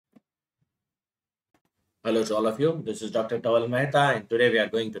Hello to all of you. This is Dr. Dhaval Maheta, and today we are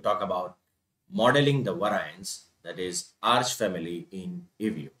going to talk about modeling the variance, that is, arch family in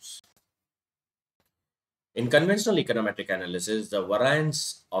EViews. In conventional econometric analysis, the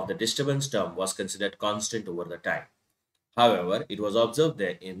variance of the disturbance term was considered constant over the time. However, it was observed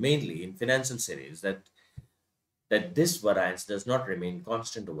that mainly in financial series that this variance does not remain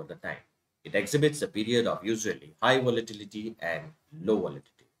constant over the time. It exhibits a period of usually high volatility and low volatility.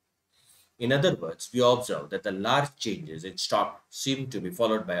 In other words, we observe that the large changes in stock seem to be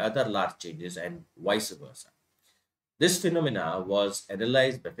followed by other large changes and vice versa. This phenomena was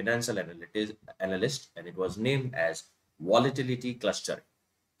analyzed by financial analysts and it was named as volatility clustering.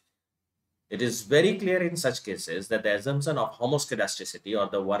 It is very clear in such cases that the assumption of homoscedasticity or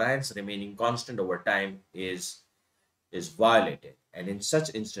the variance remaining constant over time is violated, and in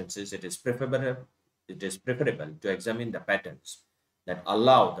such instances it is preferable to examine the patterns that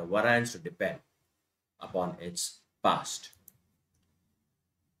allow the variance to depend upon its past.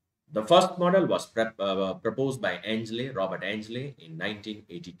 The first model was proposed by Robert Angeli in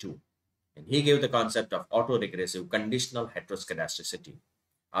 1982, and he gave the concept of autoregressive conditional heteroskedasticity.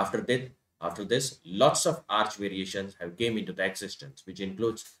 After this, lots of arch variations have came into the existence, which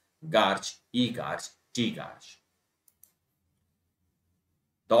includes Garch, E-Garch, T-Garch.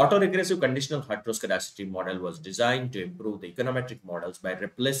 The autoregressive conditional heteroskedasticity model was designed to improve the econometric models by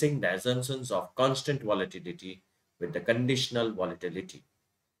replacing the assumptions of constant volatility with the conditional volatility.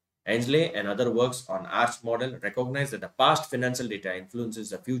 Ainsley and other works on arch model recognize that the past financial data influences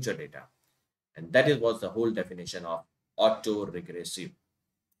the future data, and was the whole definition of autoregressive.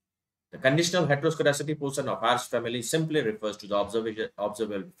 The conditional heteroskedasticity portion of arch family simply refers to the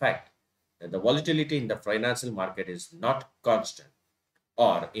observable fact that the volatility in the financial market is not constant.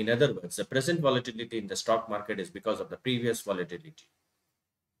 Or, in other words, the present volatility in the stock market is because of the previous volatility.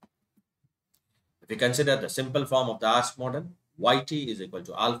 If we consider the simple form of the arch model, yt is equal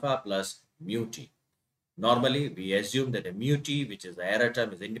to alpha plus mu t. Normally, we assume that the mu t, which is the error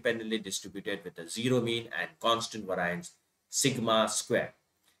term, is independently distributed with a zero mean and constant variance sigma square.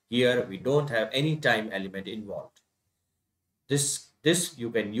 Here, we don't have any time element involved. This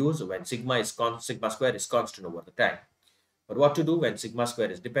you can use when sigma square is constant over the time. But what to do when sigma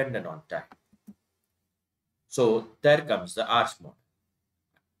square is dependent on time? So there comes the arch model.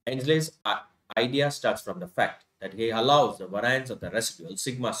 Ainsley's idea starts from the fact that he allows the variance of the residual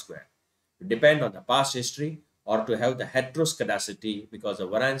sigma square to depend on the past history or to have the heteroskedasticity because the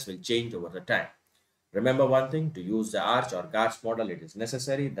variance will change over the time. Remember one thing, to use the arch or Garch model, it is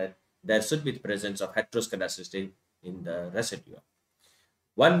necessary that there should be the presence of heteroskedasticity in the residual.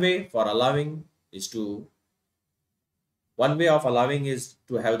 One way of allowing is to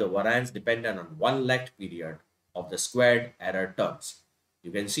have the variance dependent on one length period of the squared error terms.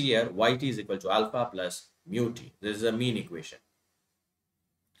 You can see here yt is equal to alpha plus mu t. This is a mean equation.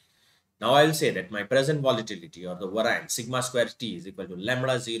 Now I'll say that my present volatility or the variance sigma square t is equal to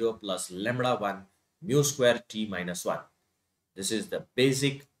lambda 0 plus lambda 1 mu square t minus 1. This is the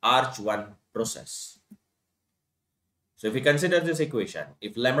basic arch 1 process. So if we consider this equation,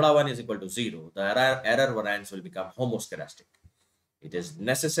 if lambda 1 is equal to 0, the error variance will become homoscedastic. It is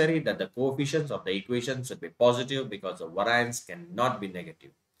necessary that the coefficients of the equation should be positive because the variance cannot be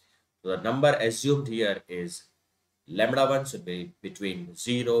negative. So the number assumed here is lambda 1 should be between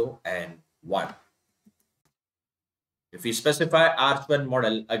 0 and 1. If we specify arch 1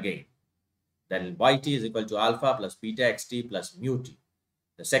 model again, then yt is equal to alpha plus beta xt plus mu t.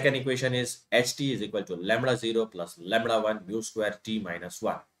 The second equation is ht is equal to lambda 0 plus lambda 1 mu square t minus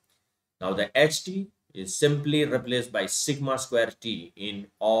 1. Now the ht is simply replaced by sigma square t in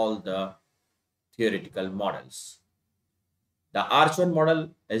all the theoretical models. The arch 1 model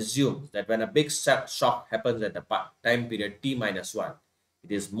assumes that when a big shock happens at the time period t minus 1,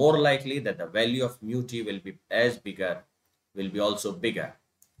 it is more likely that the value of mu t will be also bigger.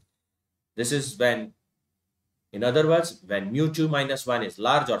 This is when, in other words, when mu 2 minus 1 is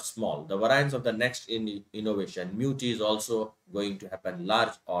large or small, the variance of the next innovation, mu t, is also going to happen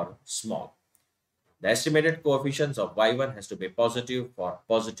large or small. The estimated coefficients of y1 has to be positive for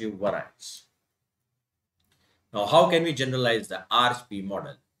positive variance. Now, how can we generalize the arch P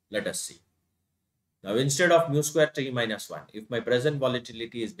model? Let us see. Now, instead of mu square t minus 1, if my present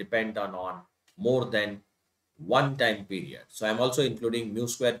volatility is dependent on more than one time period, so I'm also including mu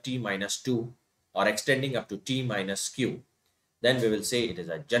square t minus 2 or extending up to t minus q, then we will say it is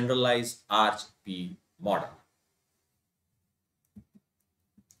a generalized arch P model.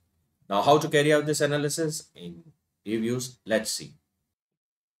 Now, how to carry out this analysis in EViews? Let's see.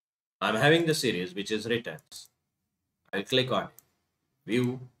 I'm having the series which is returns. I'll click on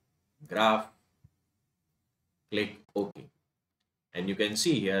View, Graph, Click OK. And you can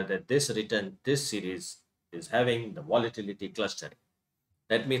see here that this series is having the volatility clustering.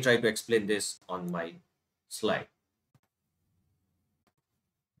 Let me try to explain this on my slide.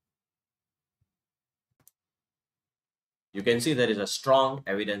 You can see there is a strong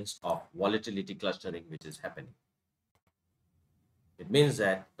evidence of volatility clustering which is happening. It means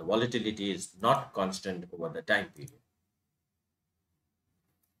that the volatility is not constant over the time period.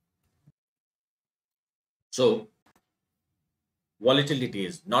 So volatility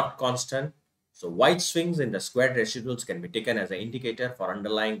is not constant. So wide swings in the squared residuals can be taken as an indicator for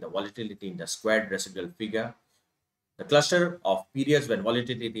underlying the volatility in the squared residual figure. The cluster of periods when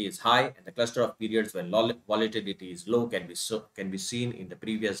volatility is high and the cluster of periods when volatility is low can be seen in the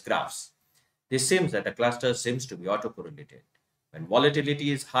previous graphs. This seems that the cluster seems to be autocorrelated. When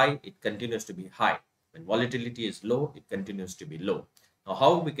volatility is high, it continues to be high. When volatility is low, it continues to be low. Now,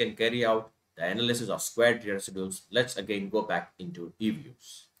 how we can carry out the analysis of squared residuals? Let's again go back into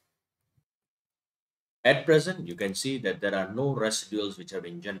EViews. At present, you can see that there are no residuals which have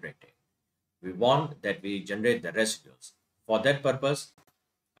been generated. We want that we generate the residuals. For that purpose,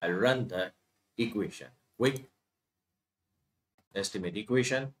 I'll run the equation. Quick estimate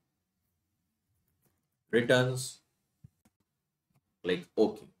equation, returns, click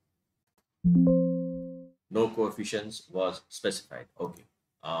OK. No coefficients was specified. Okay.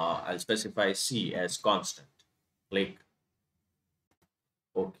 I'll specify C as constant. Click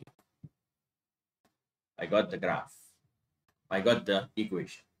OK. I got the graph. I got the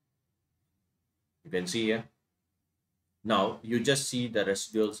equation. You can see here. Now you just see the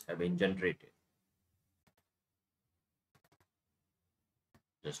residuals have been generated.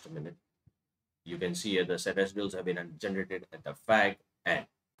 Just a minute. You can see here the residuals have been generated at the fag end.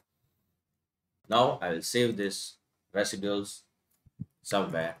 Now I will save this residuals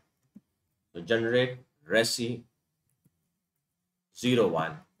somewhere. So generate resi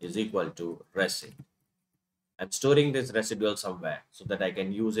 01 is equal to resi. I'm storing this residual somewhere so that I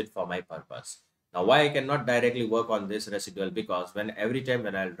can use it for my purpose. Now, why I cannot directly work on this residual? Because every time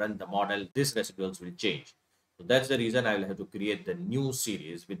when I'll run the model, this residuals will change. So that's the reason I will have to create the new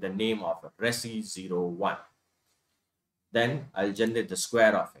series with the name of resi01. Then I'll generate the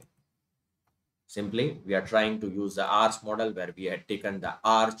square of it. Simply, we are trying to use the arch model where we had taken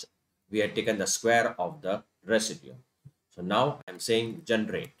the square of the residual. So now I'm saying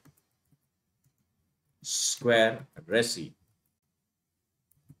generate square resi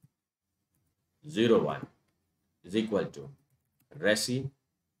 01 is equal to resi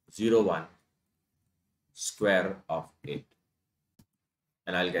 01 square of it.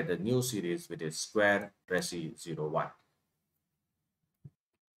 And I'll get the new series which is square resi 01.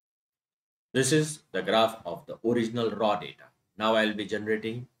 This is the graph of the original raw data. Now I'll be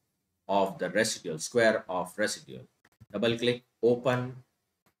generating of the residual, square of residual. Double click, open,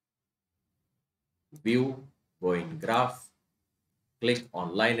 view, go in graph, click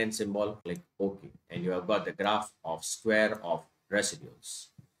on line and symbol, click OK. And you have got the graph of square of residuals.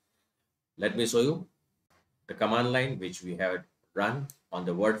 Let me show you the command line which we have run on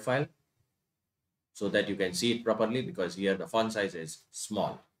the Word file so that you can see it properly, because here the font size is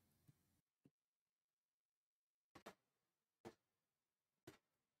small.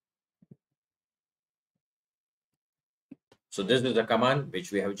 So this is the command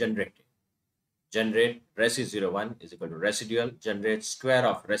which we have generated. Generate resi01 is equal to residual. Generate square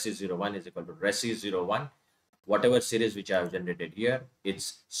of resi01 is equal to resi01. Whatever series which I have generated here,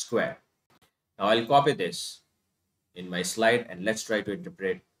 it's square. Now I'll copy this in my slide and let's try to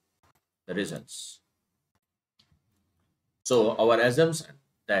interpret the results. So our assumption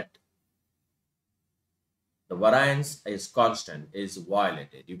that the variance is constant is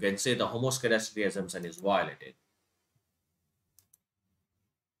violated. You can say the homoscedasticity assumption is violated.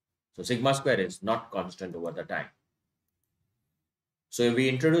 So sigma square is not constant over the time. So if we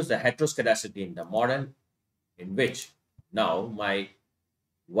introduce the heteroskedasticity in the model, in which now my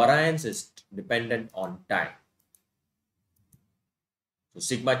variance is dependent on time. So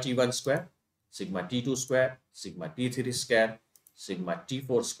sigma t1 square, sigma t2 square, sigma t3 square, sigma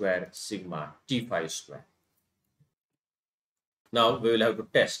t4 square, sigma t5 square. Now we will have to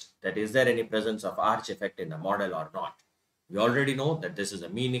test that is there any presence of arch effect in the model or not. We already know that this is a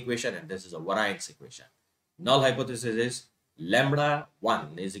mean equation and this is a variance equation. Null hypothesis is lambda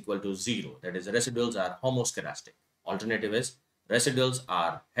 1 is equal to 0. That is, residuals are homoscedastic. Alternative is residuals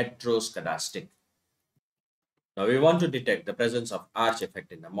are heteroskedastic. Now we want to detect the presence of arch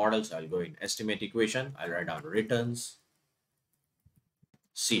effect in the model. So I'll go in estimate equation. I'll write down returns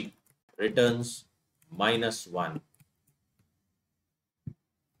C, returns -1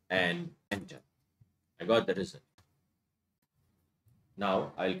 and enter. I got the result.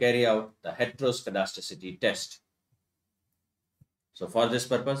 Now I'll carry out the heteroskedasticity test. So for this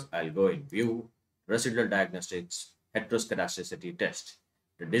purpose, I'll go in View, Residual Diagnostics, Heteroskedasticity Test.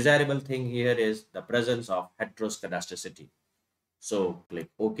 The desirable thing here is the presence of heteroskedasticity. So click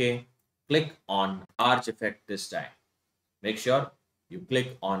OK. Click on Arch Effect this time. Make sure you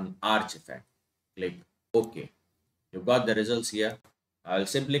click on Arch Effect. Click OK. You've got the results here. I'll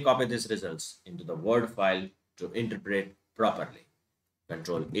simply copy these results into the Word file to interpret properly.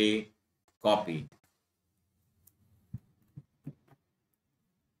 Control A, copy.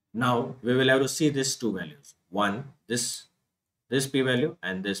 Now we will have to see these two values. One, this p-value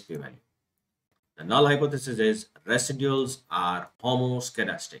and this p-value. The null hypothesis is residuals are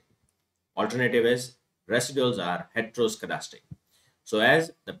homoskedastic. Alternative is residuals are heteroskedastic. So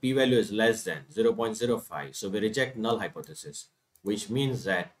as the p-value is less than 0.05, so we reject null hypothesis, which means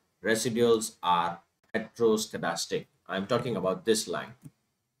that residuals are heteroskedastic. I'm talking about this line.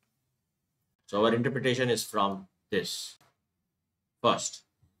 So our interpretation is from this. First.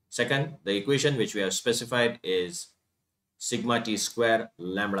 Second, the equation which we have specified is sigma t square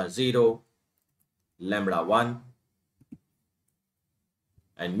lambda 0, lambda 1,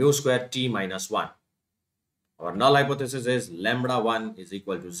 and mu square t minus 1. Our null hypothesis is lambda 1 is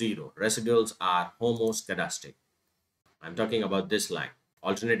equal to 0. Residuals are homoskedastic. I'm talking about this line.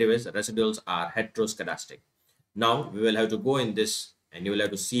 Alternative is residuals are heteroskedastic. Now we will have to go in this and you will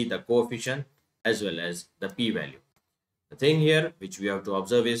have to see the coefficient as well as the p-value. The thing here which we have to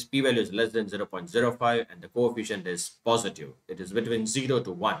observe is p-value is less than 0.05 and the coefficient is positive. It is between 0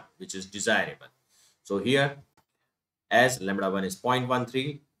 to 1, which is desirable. So here, as lambda 1 is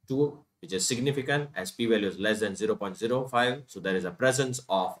 0.132, which is significant, as p-value is less than 0.05, so there is a presence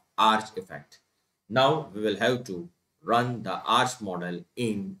of arch effect. Now we will have to run the arch model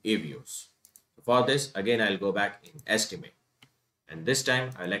in EViews. For this, again, I'll go back in estimate. And this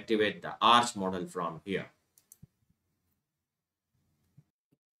time, I'll activate the arch model from here.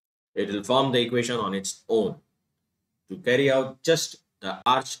 It will form the equation on its own. To carry out just the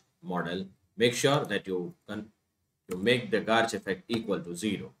arch model, make sure that you make the arch effect equal to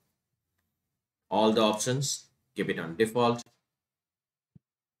 0. All the options, keep it on default.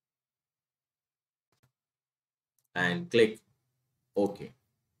 And click OK.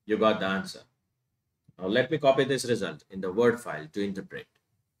 You got the answer. Now let me copy this result in the Word file to interpret.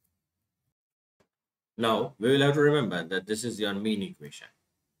 Now we will have to remember that this is your mean equation.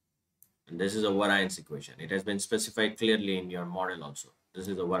 And this is a variance equation. It has been specified clearly in your model also. This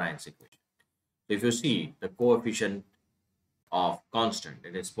is a variance equation. If you see the coefficient of constant,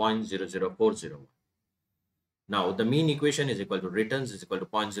 it is 0.00401. Now the mean equation is equal to returns is equal to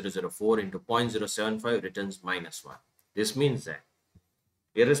 0.004 into 0.075 returns minus 1. This means that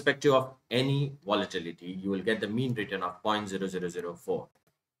irrespective of any volatility, you will get the mean return of 0.0004.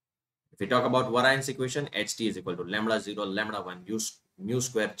 If we talk about variance equation, ht is equal to lambda 0, lambda 1, mu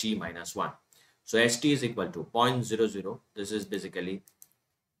square g minus 1. So ht is equal to 0.00. This is basically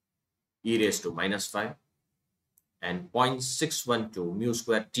e raised to minus 5 and 0.612 mu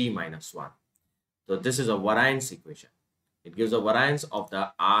square t minus 1. So this is a variance equation. It gives a variance of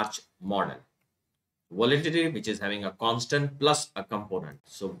the arch model. Volatility which is having a constant plus a component.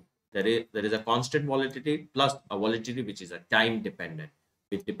 So there is a constant volatility plus a volatility which is a time dependent.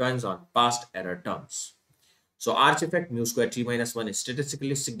 It depends on past error terms. So arch effect mu square t minus 1 is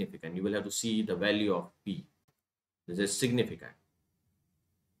statistically significant. You will have to see the value of p. This is significant.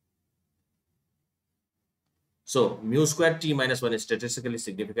 So mu square t minus 1 is statistically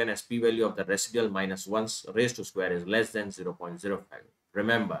significant as p value of the residual minus 1 raised to square is less than 0.05.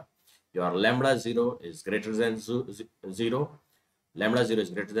 Remember, your lambda 0 is greater than 0, lambda 0 is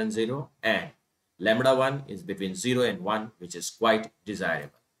greater than 0, and lambda 1 is between 0 and 1, which is quite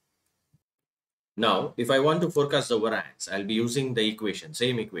desirable. Now, if I want to forecast the variance, I'll be using the equation,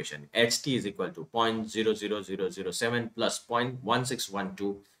 same equation. ht is equal to 0.00007 plus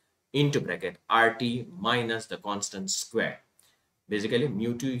 0.1612 into bracket rt minus the constant square. Basically,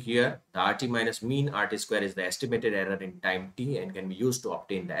 mu t here, the rt minus mean rt square is the estimated error in time t and can be used to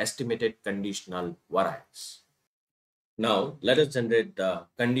obtain the estimated conditional variance. Now, let us generate the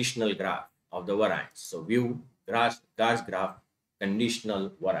conditional graph of the variance. So, view Gauss graph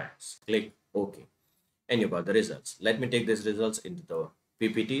conditional variance. Click OK. And you got the results. Let me take these results into the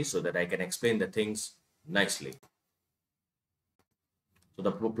PPT so that I can explain the things nicely. So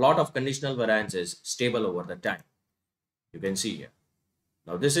the plot of conditional variance is stable over the time. You can see here.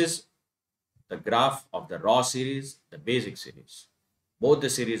 Now this is the graph of the raw series, the basic series. Both the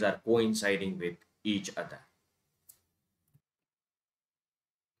series are coinciding with each other.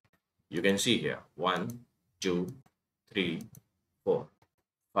 You can see here 1, 2, 3, 4,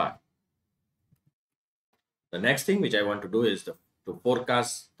 5. The next thing which I want to do is to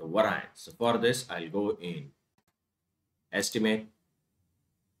forecast the variance. So for this, I'll go in estimate,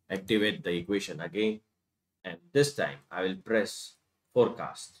 activate the equation again, and this time I will press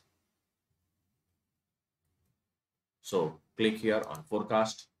forecast. So click here on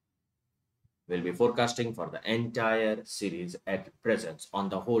forecast. We'll be forecasting for the entire series at present on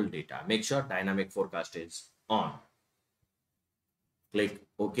the whole data. Make sure dynamic forecast is on. Click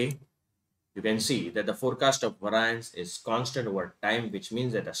OK. You can see that the forecast of variance is constant over time, which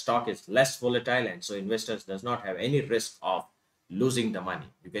means that the stock is less volatile and so investors does not have any risk of losing the money.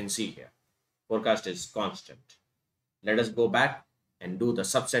 You can see here, forecast is constant. Let us go back and do the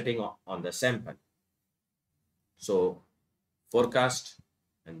subsetting on the sample. So forecast,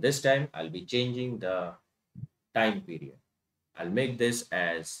 and this time I'll be changing the time period. I'll make this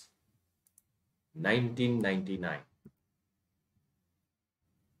as 1999.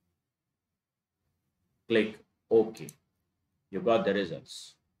 Click OK. You got the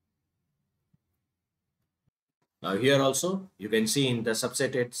results. Now here also, you can see in the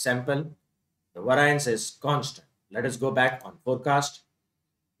subsetted sample, the variance is constant. Let us go back on forecast.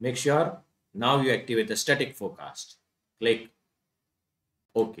 Make sure now you activate the static forecast. Click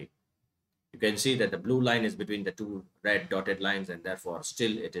OK. You can see that the blue line is between the two red dotted lines and therefore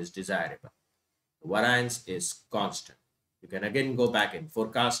still it is desirable. The variance is constant. You can again go back in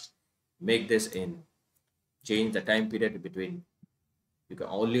forecast, make this in, change the time period between, you can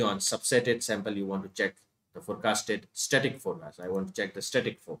only on subsetted sample you want to check the forecasted static forecast. I want to check the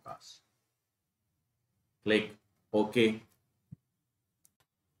static forecast. Click OK.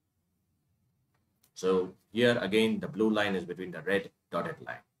 So here again the blue line is between the red dotted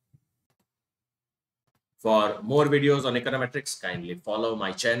line. For more videos on econometrics, kindly follow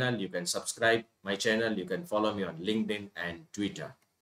my channel. You can subscribe my channel. You can follow me on LinkedIn and Twitter.